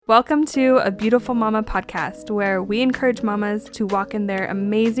Welcome to a Beautiful Mama podcast, where we encourage mamas to walk in their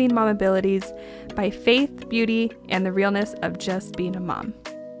amazing mom abilities by faith, beauty, and the realness of just being a mom.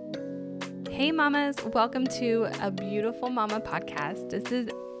 Hey mamas, welcome to a Beautiful Mama podcast. This is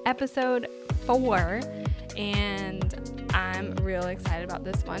episode 4, and I'm real excited about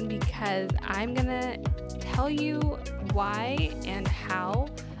this one because I'm gonna tell you why and how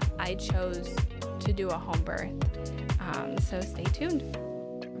I chose to do a home birth. So stay tuned.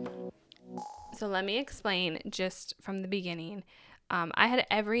 So let me explain just from the beginning. I had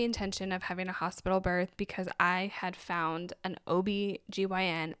every intention of having a hospital birth because I had found an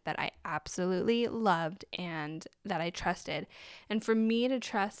OB/GYN that I absolutely loved and that I trusted. And for me to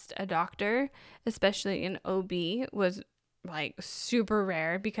trust a doctor, especially an OB, was like super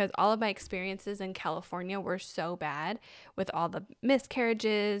rare because all of my experiences in California were so bad with all the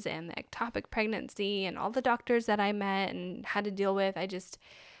miscarriages and the ectopic pregnancy and all the doctors that I met and had to deal with.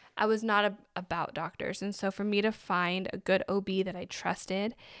 I was not about doctors. And so for me to find a good OB that I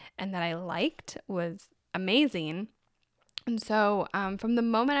trusted and that I liked was amazing. And so from the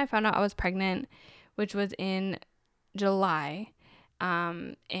moment I found out I was pregnant, which was in July,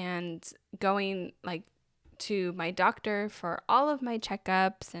 and going like to my doctor for all of my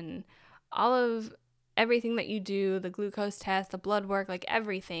checkups and all of everything that you do, the glucose test, the blood work, like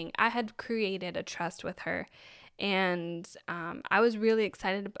everything, I had created a trust with her. And I was really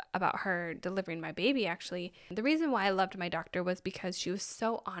excited about her delivering my baby, actually. The reason why I loved my doctor was because she was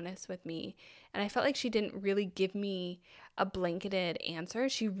so honest with me. And I felt like she didn't really give me a blanketed answer.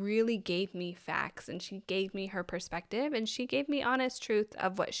 She really gave me facts and she gave me her perspective and she gave me honest truth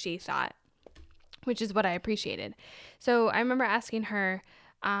of what she thought, which is what I appreciated. So I remember asking her,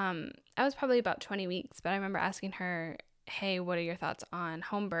 I was probably about 20 weeks, but I remember asking her, hey, what are your thoughts on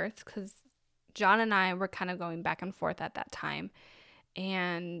home birth? Because John and I were kind of going back and forth at that time.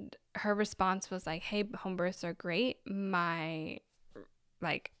 And her response was like, hey, home births are great. I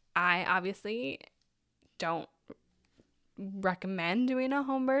obviously don't recommend doing a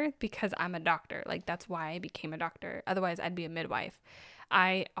home birth because I'm a doctor. Like, that's why I became a doctor. Otherwise, I'd be a midwife.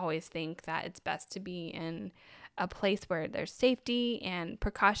 I always think that it's best to be in a place where there's safety and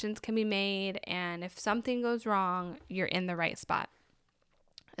precautions can be made. And if something goes wrong, you're in the right spot.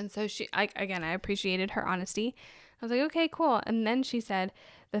 And so I appreciated her honesty. I was like, okay, cool. And then she said,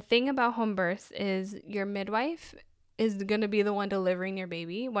 the thing about home births is your midwife is going to be the one delivering your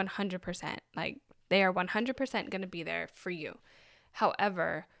baby 100%. Like, they are 100% going to be there for you.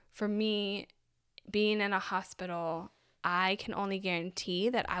 However, for me, being in a hospital, I can only guarantee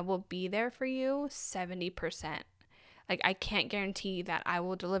that I will be there for you 70%. Like, I can't guarantee that I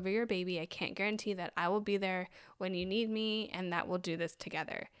will deliver your baby. I can't guarantee that I will be there when you need me and that we'll do this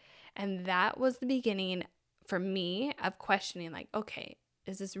together. And that was the beginning for me of questioning, like, okay,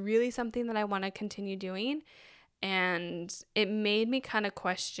 is this really something that I want to continue doing? And it made me kind of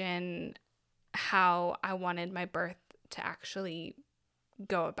question how I wanted my birth to actually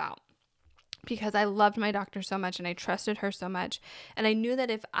go about. Because I loved my doctor so much and I trusted her so much. And I knew that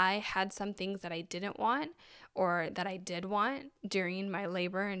if I had some things that I didn't want or that I did want during my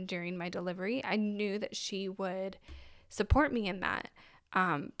labor and during my delivery, I knew that she would support me in that.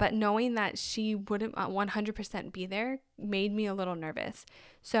 But knowing that she wouldn't 100% be there made me a little nervous.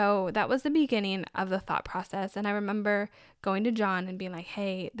 So that was the beginning of the thought process. And I remember going to John and being like,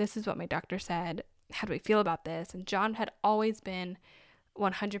 hey, this is what my doctor said. How do we feel about this? And John had always been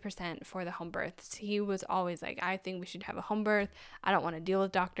 100% for the home births. He was always like, I think we should have a home birth. I don't want to deal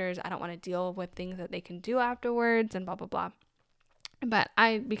with doctors. I don't want to deal with things that they can do afterwards and blah, blah, blah. But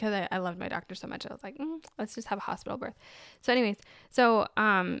because I loved my doctor so much, I was like, let's just have a hospital birth. So anyways,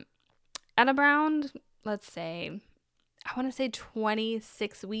 at around, let's say, I want to say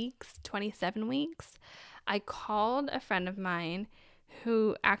 26 weeks, 27 weeks, I called a friend of mine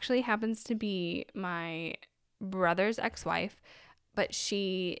who actually happens to be my brother's ex-wife, but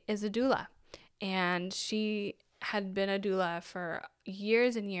she is a doula, and she had been a doula for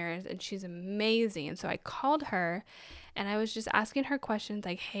years and years, and she's amazing. And so I called her, and I was just asking her questions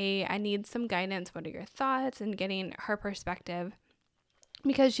like, hey, I need some guidance. What are your thoughts? And getting her perspective,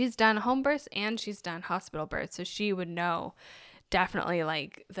 because she's done home births and she's done hospital births, so she would know definitely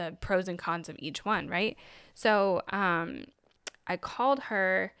like the pros and cons of each one, right? So I called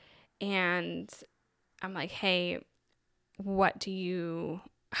her, and I'm like, hey,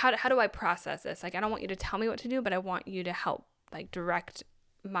 how do I process this? Like, I don't want you to tell me what to do, but I want you to help like direct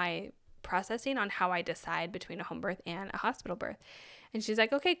my processing on how I decide between a home birth and a hospital birth. And she's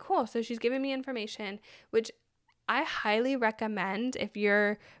like, okay, cool. So she's giving me information, which I highly recommend if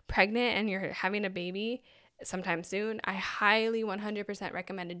you're pregnant and you're having a baby, sometime soon, I highly 100%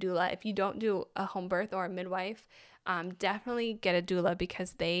 recommend a doula. If you don't do a home birth or a midwife, definitely get a doula,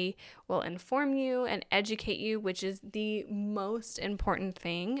 because they will inform you and educate you, which is the most important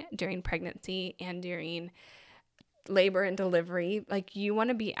thing during pregnancy and during labor and delivery. Like, you want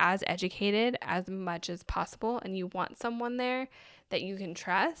to be as educated as much as possible, and you want someone there that you can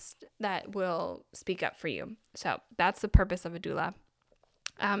trust that will speak up for you. So that's the purpose of a doula.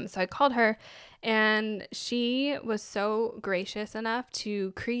 So I called her, and she was so gracious enough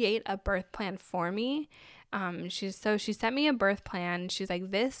to create a birth plan for me. She sent me a birth plan. She's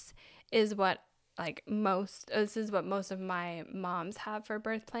like, this is what most of my moms have for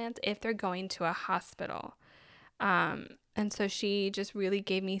birth plans if they're going to a hospital. And so she just really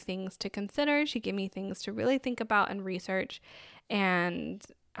gave me things to consider. She gave me things to really think about and research. And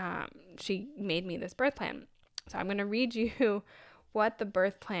she made me this birth plan. So I'm going to read you what the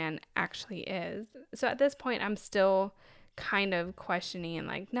birth plan actually is. So at this point, I'm still kind of questioning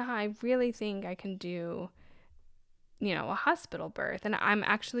and I really think I can do, a hospital birth. And I'm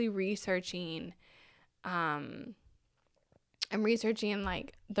actually researching, the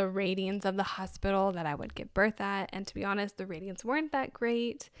ratings of the hospital that I would give birth at. And to be honest, the ratings weren't that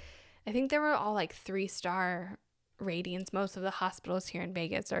great. I think they were all 3-star ratings. Most of the hospitals here in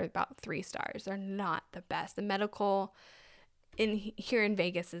Vegas are about 3 stars. They're not the best. The medical here in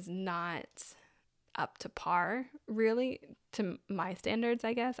Vegas is not up to par, really, to my standards,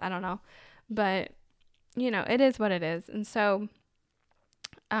 I guess. I don't know. But, it is what it is. And so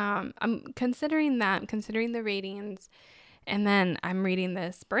I'm considering that. I'm considering the ratings. And then I'm reading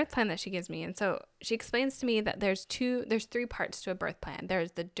this birth plan that she gives me. And so she explains to me that there's 3 parts to a birth plan.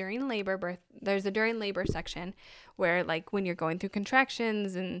 There's the during labor section where when you're going through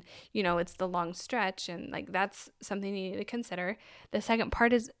contractions and, it's the long stretch, and that's something you need to consider. The second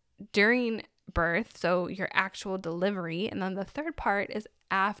part is during birth, so your actual delivery. And then the third part is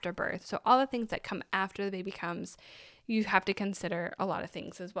after birth. So all the things that come after the baby comes, you have to consider a lot of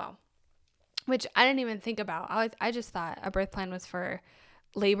things as well, which I didn't even think about. I just thought a birth plan was for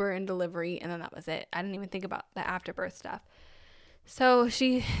labor and delivery, and then that was it. I didn't even think about the afterbirth stuff. So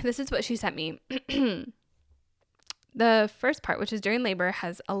this is what she sent me. The first part, which is during labor,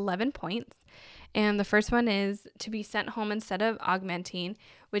 has 11 points. And the first one is to be sent home instead of augmenting,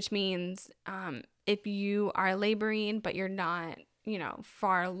 which means if you are laboring but you're not,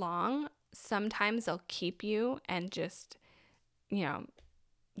 far along, sometimes they'll keep you and just, they'll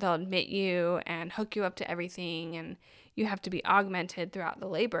admit you and hook you up to everything, and you have to be augmented throughout the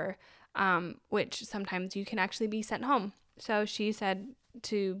labor, which sometimes you can actually be sent home. So she said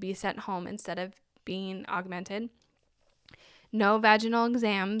to be sent home instead of being augmented. No vaginal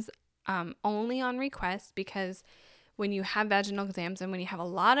exams, only on request, because when you have vaginal exams and when you have a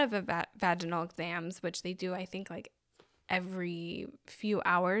lot of vaginal exams, which they do, I think, every few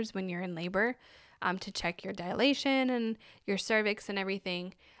hours when you're in labor, to check your dilation and your cervix and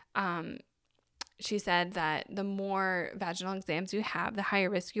everything. She said that the more vaginal exams you have, the higher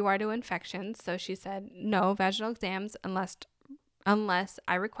risk you are to infections. So she said no vaginal exams unless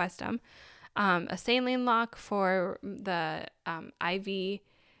I request them. A saline lock for the IV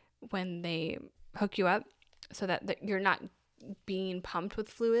when they hook you up, so that you're not being pumped with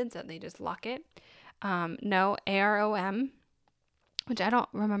fluids, that they just lock it. No AROM, which I don't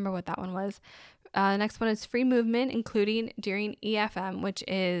remember what that one was. The next one is free movement, including during EFM, which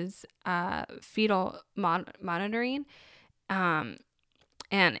is fetal monitoring, and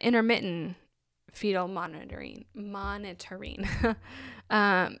intermittent fetal monitoring.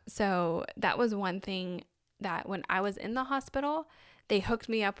 So that was one thing that when I was in the hospital, they hooked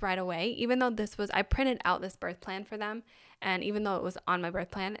me up right away. Even though I printed out this birth plan for them, and even though it was on my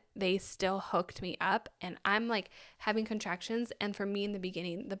birth plan, they still hooked me up. And I'm having contractions. And for me in the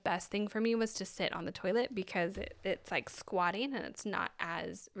beginning, the best thing for me was to sit on the toilet, because it's squatting and it's not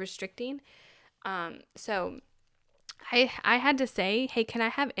as restricting. So I had to say, hey, can I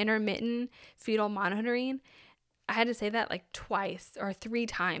have intermittent fetal monitoring? I had to say that twice or 3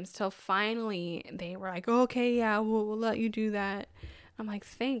 times till finally they were okay, yeah, we'll let you do that. I'm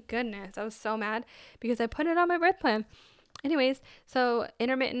thank goodness. I was so mad because I put it on my birth plan. Anyways, so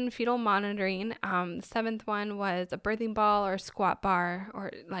intermittent fetal monitoring. The 7th one was a birthing ball or squat bar,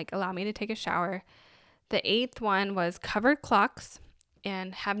 or allow me to take a shower. The 8th one was covered clocks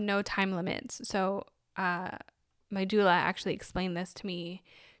and have no time limits. So my doula actually explained this to me.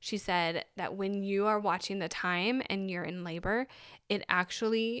 She said that when you are watching the time and you're in labor, it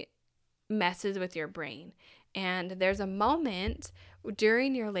actually messes with your brain. And there's a moment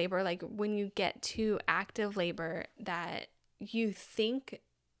during your labor, when you get to active labor, that you think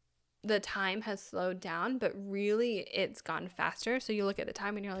the time has slowed down, but really it's gone faster. So you look at the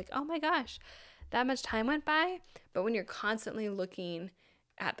time and you're like, oh my gosh, that much time went by. But when you're constantly looking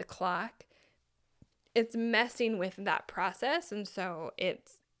at the clock, it's messing with that process. And so it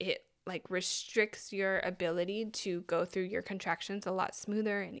like restricts your ability to go through your contractions a lot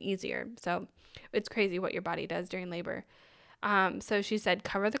smoother and easier. So it's crazy what your body does during labor. So she said,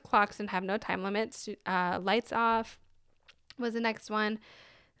 cover the clocks and have no time limits. Lights off was the next one.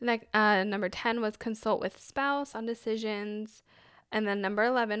 Number 10 was consult with spouse on decisions. And then number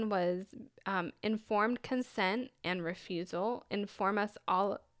 11 was informed consent and refusal. Inform us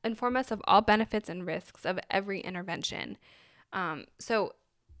of all benefits and risks of every intervention. So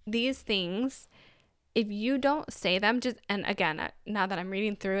these things, if you don't say them, and again, now that I'm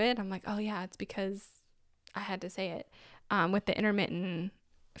reading through it, I'm like, oh yeah, it's because I had to say it with the intermittent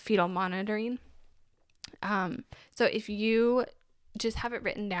fetal monitoring. So if you just have it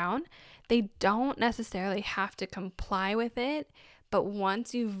written down, they don't necessarily have to comply with it, but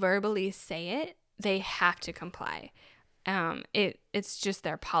once you verbally say it, they have to comply. It's just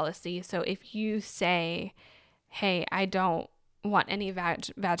their policy. So if you say, hey, I don't want any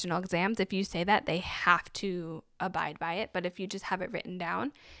vaginal exams, if you say that, they have to abide by it. But if you just have it written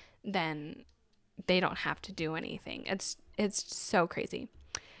down, then they don't have to do anything. It's so crazy.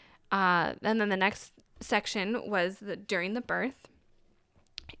 And then the next section was during the birth.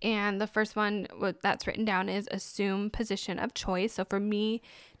 And the first one that's written down is assume position of choice. So for me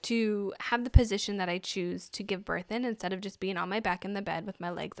to have the position that I choose to give birth in instead of just being on my back in the bed with my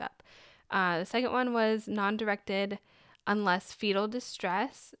legs up. The second one was non-directed unless fetal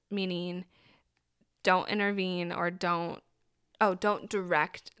distress, meaning don't intervene or don't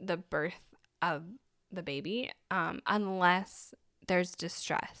direct the birth of the baby unless there's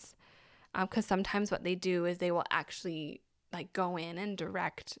distress. Because sometimes what they do is they will actually like go in and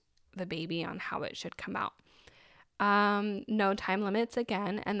direct the baby on how it should come out. No time limits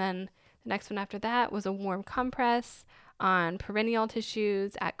again. And then the next one after that was a warm compress on perineal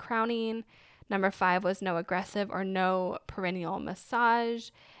tissues at crowning. Number 5 was no aggressive or no perineal massage.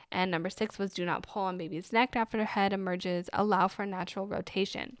 And number 6 was do not pull on baby's neck after the head emerges. Allow for natural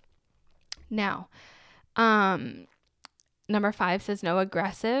rotation. Now, number 5 says no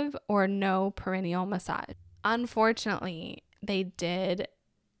aggressive or no perineal massage. Unfortunately, they did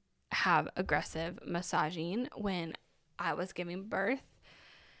have aggressive massaging when I was giving birth,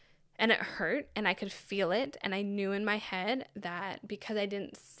 and it hurt and I could feel it, and I knew in my head that because I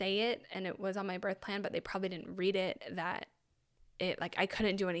didn't say it and it was on my birth plan, but they probably didn't read it, that it like I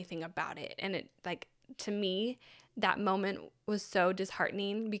couldn't do anything about it. And it like to me that moment was so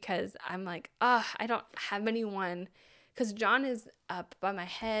disheartening because I'm like, I don't have anyone, because John is up by my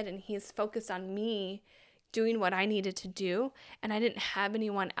head and he's focused on me doing what I needed to do, and I didn't have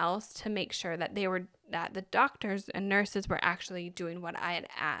anyone else to make sure that the doctors and nurses were actually doing what I had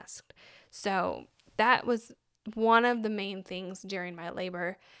asked. So that was one of the main things during my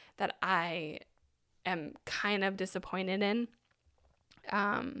labor that I am kind of disappointed in.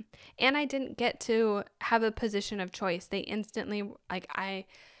 And I didn't get to have a position of choice. They instantly, like, I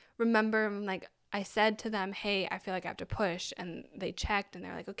remember, like, I said to them, hey, I feel like I have to push, and they checked and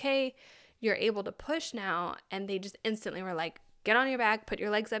they're like, okay, you're able to push now. And they just instantly were like, get on your back, put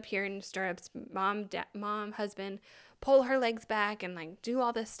your legs up here in stirrups, mom, husband, pull her legs back and like do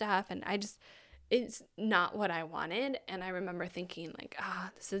all this stuff. And it's not what I wanted. And I remember thinking like,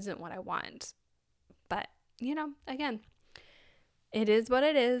 this isn't what I want. But, again, it is what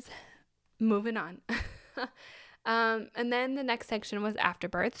it is. Moving on. And then the next section was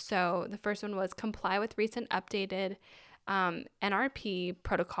afterbirth. So the first one was comply with recent updated NRP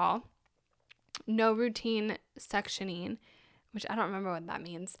protocol. No routine sectioning, which I don't remember what that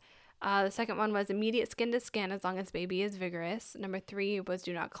means. The second one was immediate skin to skin as long as baby is vigorous. Number 3 was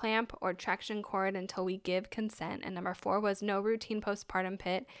do not clamp or traction cord until we give consent. And number 4 was no routine postpartum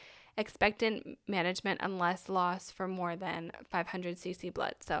pit. Expectant management unless loss for more than 500 cc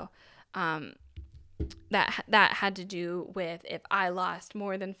blood. So that had to do with if I lost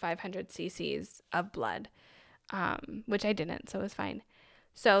more than 500 cc's of blood, which I didn't, so it was fine.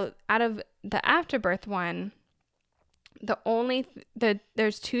 So out of the afterbirth one,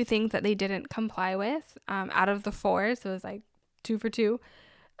 there's 2 things that they didn't comply with out of the 4, so it was like 2 for 2.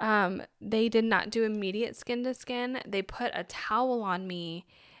 They did not do immediate skin to skin. They put a towel on me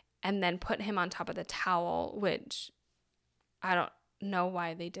and then put him on top of the towel, which I don't know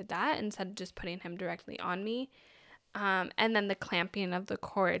why they did that instead of just putting him directly on me. And then the clamping of the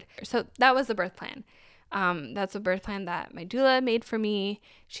cord. So that was the birth plan. That's a birth plan that my doula made for me.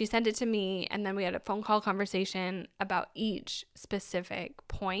 She sent it to me, and then we had a phone call conversation about each specific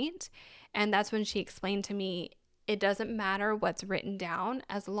point. And that's when she explained to me, it doesn't matter what's written down.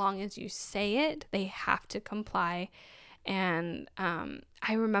 As long as you say it, they have to comply. And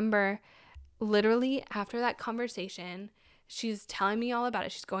I remember literally after that conversation, she's telling me all about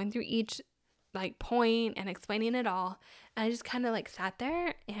it. She's going through each like point and explaining it all. And I just kind of like sat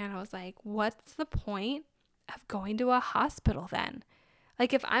there and I was like, what's the point of going to a hospital then?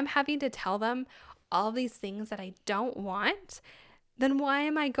 Like, if I'm having to tell them all these things that I don't want, then why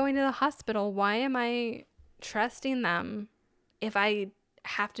am I going to the hospital? Why am I trusting them if I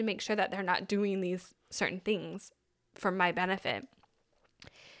have to make sure that they're not doing these certain things for my benefit?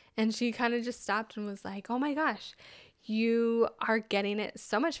 And she kind of just stopped and was like, oh my gosh, you are getting it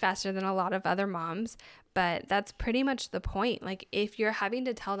so much faster than a lot of other moms, but that's pretty much the point. Like, if you're having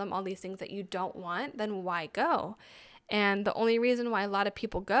to tell them all these things that you don't want, then why go? And the only reason why a lot of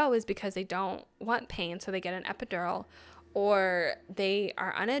people go is because they don't want pain, so they get an epidural, or they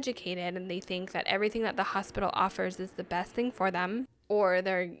are uneducated and they think that everything that the hospital offers is the best thing for them, or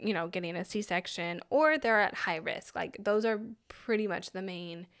they're, getting a C-section, or they're at high risk. Like, those are pretty much the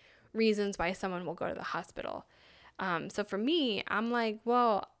main reasons why someone will go to the hospital. So for me, I'm like,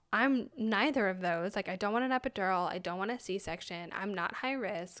 well, I'm neither of those. Like, I don't want an epidural. I don't want a C-section. I'm not high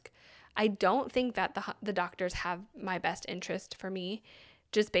risk. I don't think that the doctors have my best interest for me,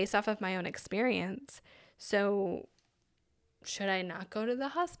 just based off of my own experience. So should I not go to the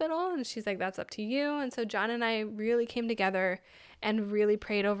hospital? And she's like, that's up to you. And so John and I really came together and really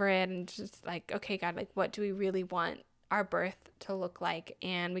prayed over it and just like, okay, God, like, what do we really want our birth to look like?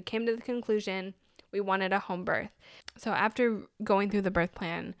 And we came to the conclusion we wanted a home birth. So after going through the birth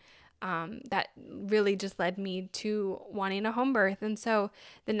plan, that really just led me to wanting a home birth. And so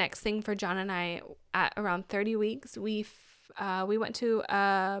the next thing for John and I, at around 30 weeks, we went to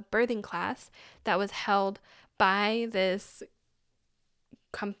a birthing class that was held by this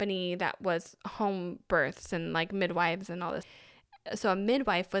company that was home births and like midwives and all this. So a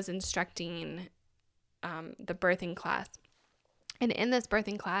midwife was instructing the birthing class. And in this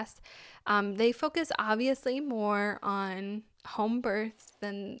birthing class, they focus obviously more on home births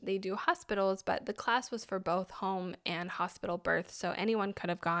than they do hospitals, but the class was for both home and hospital births, so anyone could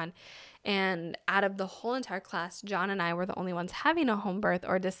have gone. And out of the whole entire class, John and I were the only ones having a home birth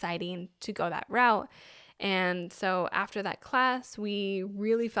or deciding to go that route. And so after that class, we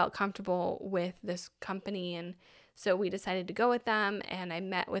really felt comfortable with this company, and so we decided to go with them. And I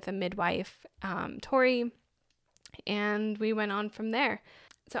met with a midwife, Tori, and we went on from there.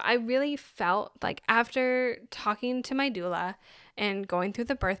 So I really felt like after talking to my doula and going through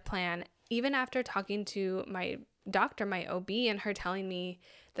the birth plan, even after talking to my doctor, my OB, and her telling me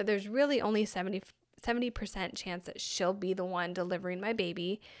that there's really only 70% chance that she'll be the one delivering my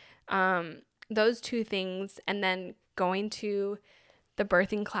baby, those two things, and then going to the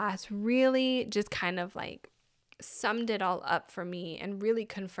birthing class really just kind of like summed it all up for me and really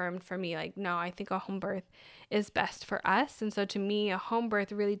confirmed for me, like, no, I think a home birth is best for us. And so to me, a home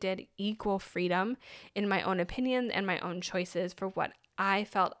birth really did equal freedom in my own opinion and my own choices for what I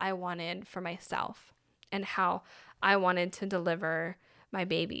felt I wanted for myself and how I wanted to deliver my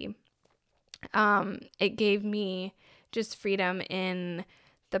baby. It gave me just freedom in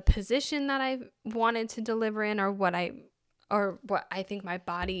the position that I wanted to deliver in, or what I think my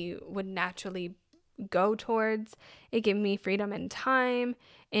body would naturally go towards. It gave me freedom in time,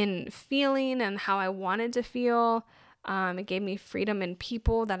 in feeling and how I wanted to feel. It gave me freedom in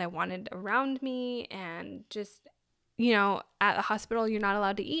people that I wanted around me, and just, at the hospital, you're not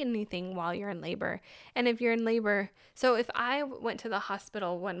allowed to eat anything while you're in labor. And if you're in labor, so if I went to the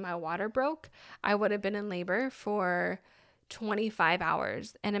hospital when my water broke, I would have been in labor for 25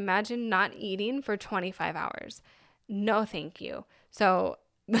 hours. And imagine not eating for 25 hours. No, thank you. So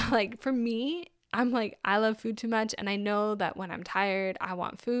like for me, I'm like, I love food too much, and I know that when I'm tired, I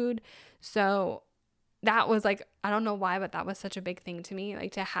want food. So that was like, I don't know why, but that was such a big thing to me,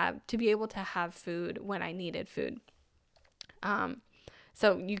 like to be able to have food when I needed food.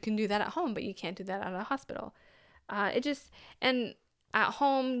 So you can do that at home, but you can't do that at a hospital. And at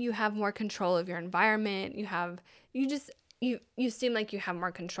home, you have more control of your environment. You seem like you have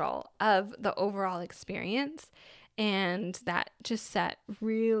more control of the overall experience. And that just sat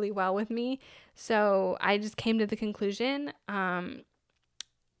really well with me. So I just came to the conclusion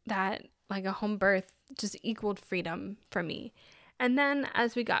that like a home birth just equaled freedom for me. And then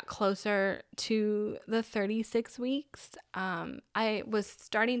as we got closer to the 36 weeks, I was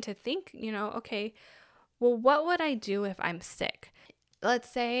starting to think, okay, well, what would I do if I'm sick?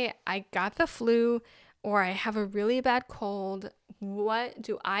 Let's say I got the flu, or I have a really bad cold, what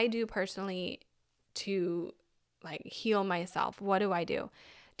do I do personally to like heal myself? What do I do?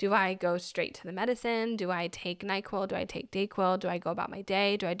 Do I go straight to the medicine? Do I take NyQuil? Do I take DayQuil? Do I go about my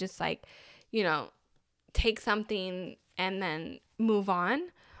day? Do I just like, take something and then move on?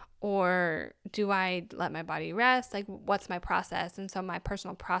 Or do I let my body rest? Like, what's my process? And so my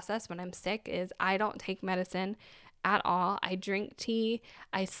personal process when I'm sick is I don't take medicine at all. I drink tea.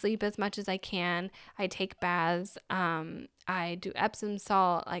 I sleep as much as I can. I take baths. I do Epsom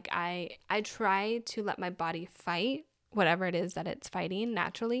salt. Like I try to let my body fight whatever it is that it's fighting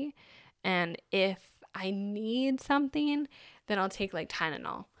naturally. And if I need something, then I'll take like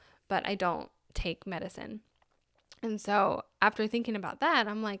Tylenol, but I don't take medicine. And so after thinking about that,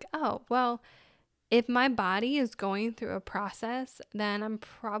 I'm like, oh, well, if my body is going through a process, then I'm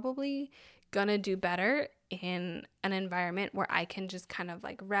probably going to do better in an environment where I can just kind of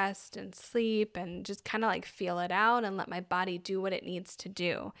like rest and sleep and just kind of like feel it out and let my body do what it needs to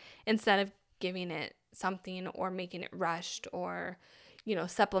do instead of giving it something or making it rushed or,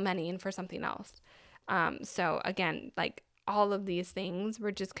 supplementing for something else. So again, like all of these things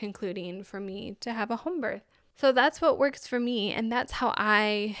were just concluding for me to have a home birth. So that's what works for me. And that's how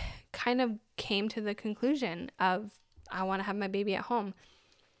I kind of came to the conclusion of I want to have my baby at home.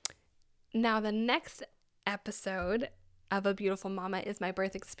 Now, the next episode of A Beautiful Mama is my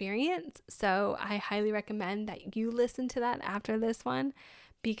birth experience. So I highly recommend that you listen to that after this one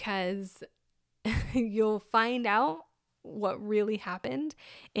because you'll find out what really happened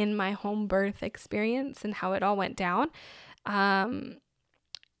in my home birth experience and how it all went down.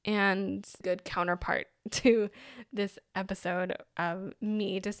 And good counterpart to this episode of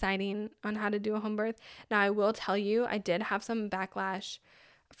me deciding on how to do a home birth. Now, I will tell you, I did have some backlash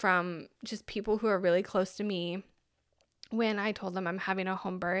from just people who are really close to me when I told them I'm having a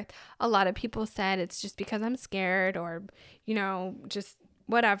home birth. A lot of people said it's just because I'm scared or, just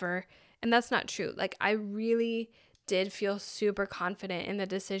whatever. And that's not true. Like, I really did feel super confident in the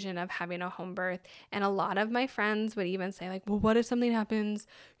decision of having a home birth. And a lot of my friends would even say like, well, what if something happens?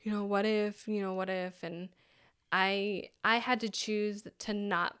 What if? And I had to choose to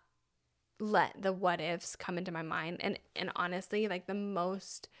not let the what ifs come into my mind. And honestly, like the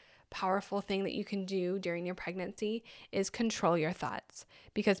most powerful thing that you can do during your pregnancy is control your thoughts,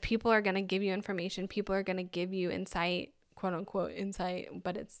 because people are going to give you information. People are going to give you insight, quote unquote insight,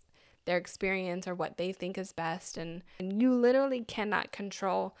 but it's their experience or what they think is best. And you literally cannot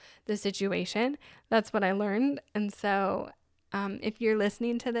control the situation. That's what I learned. And so if you're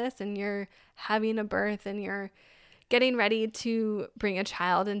listening to this and you're having a birth and you're getting ready to bring a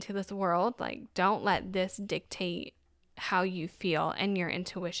child into this world, like don't let this dictate how you feel and your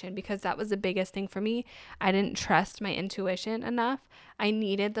intuition, because that was the biggest thing for me. I didn't trust my intuition enough. I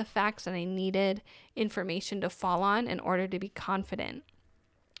needed the facts and I needed information to fall on in order to be confident.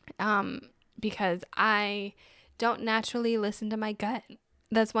 Because I don't naturally listen to my gut.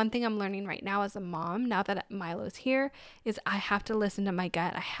 That's one thing I'm learning right now as a mom, now that Milo's here, is I have to listen to my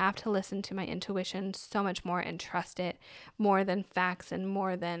gut. I have to listen to my intuition so much more and trust it more than facts and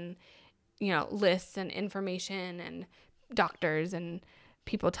more than, lists and information and doctors and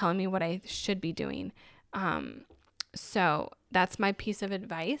people telling me what I should be doing. So that's my piece of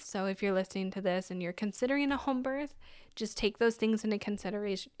advice. So if you're listening to this and you're considering a home birth, just take those things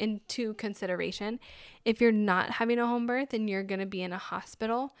into consideration. If you're not having a home birth and you're going to be in a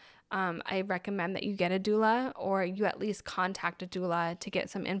hospital, I recommend that you get a doula, or you at least contact a doula to get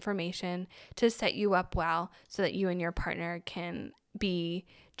some information to set you up well so that you and your partner can be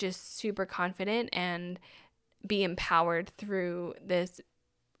just super confident and be empowered through this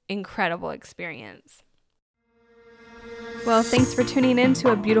incredible experience. Well, thanks for tuning in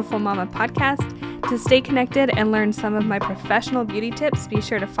to A Beautiful Mama podcast. To stay connected and learn some of my professional beauty tips, be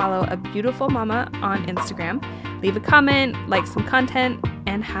sure to follow A Beautiful Mama on Instagram. Leave a comment, like some content,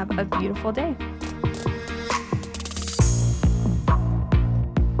 and have a beautiful day.